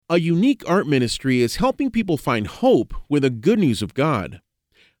A unique art ministry is helping people find hope with the good news of God.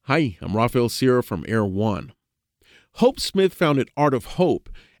 Hi, I'm Rafael Sierra from Air One. Hope Smith founded Art of Hope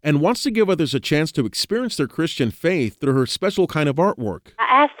and wants to give others a chance to experience their Christian faith through her special kind of artwork.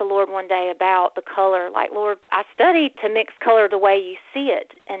 I asked the Lord one day about the color, like, Lord, I studied to mix color the way you see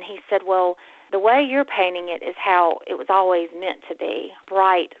it. And he said, well, the way you're painting it is how it was always meant to be,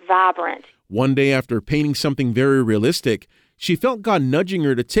 bright, vibrant. One day after painting something very realistic, she felt God nudging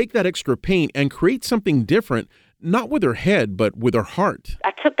her to take that extra paint and create something different, not with her head, but with her heart. I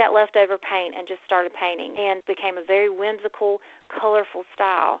took that leftover paint and just started painting, and became a very whimsical, colorful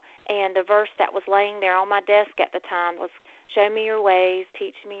style. And the verse that was laying there on my desk at the time was, "Show me your ways,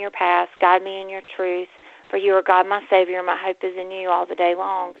 teach me your paths, guide me in your truth, for you are God my Savior, my hope is in you all the day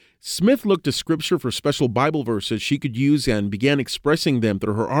long." Smith looked to Scripture for special Bible verses she could use and began expressing them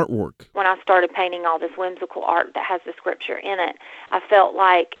through her artwork. When I started painting all this whimsical art that has the Scripture in it, I felt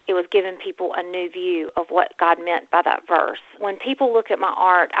like it was giving people a new view of what God meant by that verse. When people look at my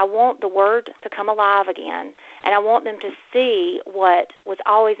art, I want the Word to come alive again, and I want them to see what was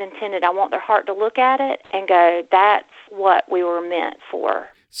always intended. I want their heart to look at it and go, that's what we were meant for.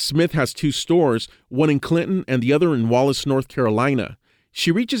 Smith has 2 stores, one in Clinton and the other in Wallace, North Carolina. She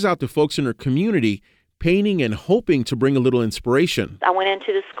reaches out to folks in her community, painting and hoping to bring a little inspiration. I went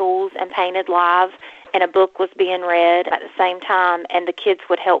into the schools and painted live, and a book was being read at the same time, and the kids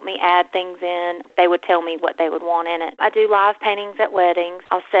would help me add things in. They would tell me what they would want in it. I do live paintings at weddings.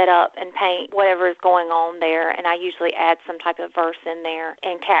 I'll set up and paint whatever is going on there, and I usually add some type of verse in there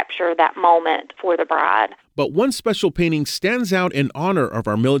and capture that moment for the bride. But one special painting stands out in honor of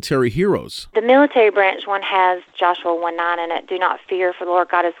our military heroes. The military branch one has Joshua 1:9 in it. Do not fear, for the Lord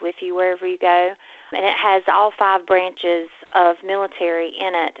God is with you wherever you go. And it has all 5 branches of military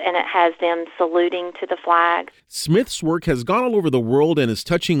in it, and it has them saluting to the flag. Smith's work has gone all over the world and is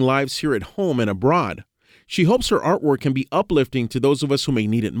touching lives here at home and abroad. She hopes her artwork can be uplifting to those of us who may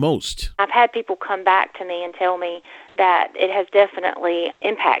need it most. I've had people come back to me and tell me that it has definitely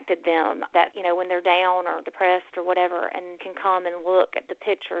impacted them, that, when they're down or depressed or whatever, and can come and look at the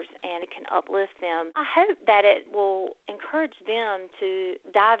pictures and it can uplift them. I hope that it will encourage them to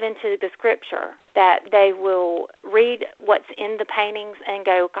dive into the Scripture, that they will read what's in the paintings and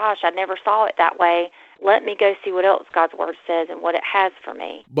go, gosh, I never saw it that way. Let me go see what else God's Word says and what it has for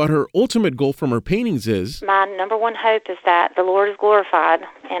me. But her ultimate goal from her paintings is, my number one hope is that the Lord is glorified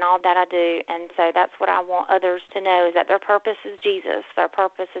in all that I do. And so that's what I want others to know, is that their purpose is Jesus, their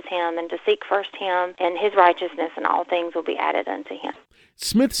purpose is Him, and to seek first Him and His righteousness, and all things will be added unto Him.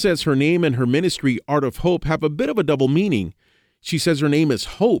 Smith says her name and her ministry, Art of Hope, have a bit of a double meaning. She says her name is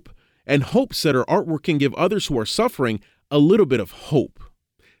Hope, and hopes that her artwork can give others who are suffering a little bit of hope.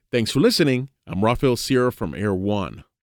 Thanks for listening. I'm Rafael Sierra from Air One.